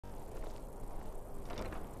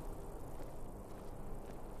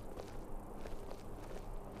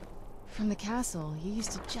From the castle, you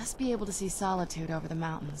used to just be able to see Solitude over the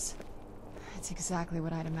mountains. It's exactly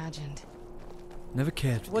what I'd imagined. Never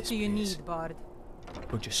cared for What this do you place. need, Bard?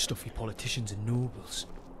 Bunch of stuffy politicians and nobles.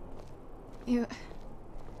 You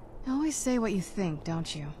always say what you think,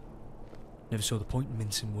 don't you? Never saw the point in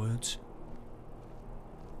mincing words.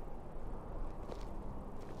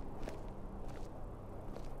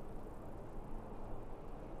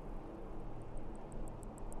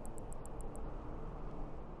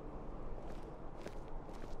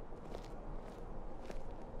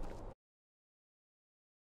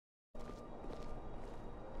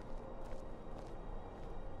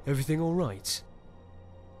 Everything all right?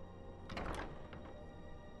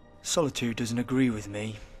 Solitude doesn't agree with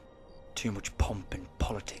me. Too much pomp and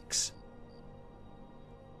politics.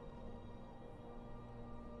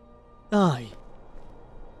 Aye.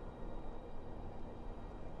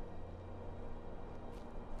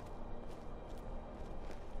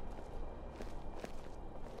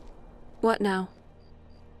 What now?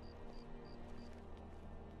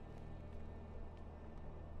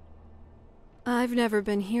 I've never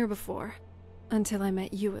been here before. Until I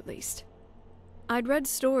met you, at least. I'd read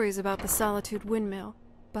stories about the Solitude windmill,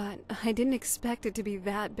 but I didn't expect it to be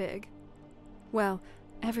that big. Well,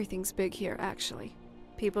 everything's big here, actually.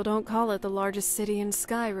 People don't call it the largest city in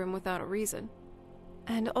Skyrim without a reason.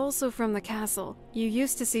 And also from the castle, you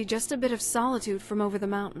used to see just a bit of Solitude from over the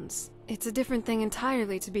mountains. It's a different thing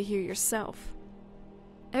entirely to be here yourself.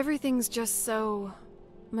 Everything's just so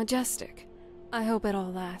majestic. I hope it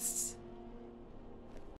all lasts.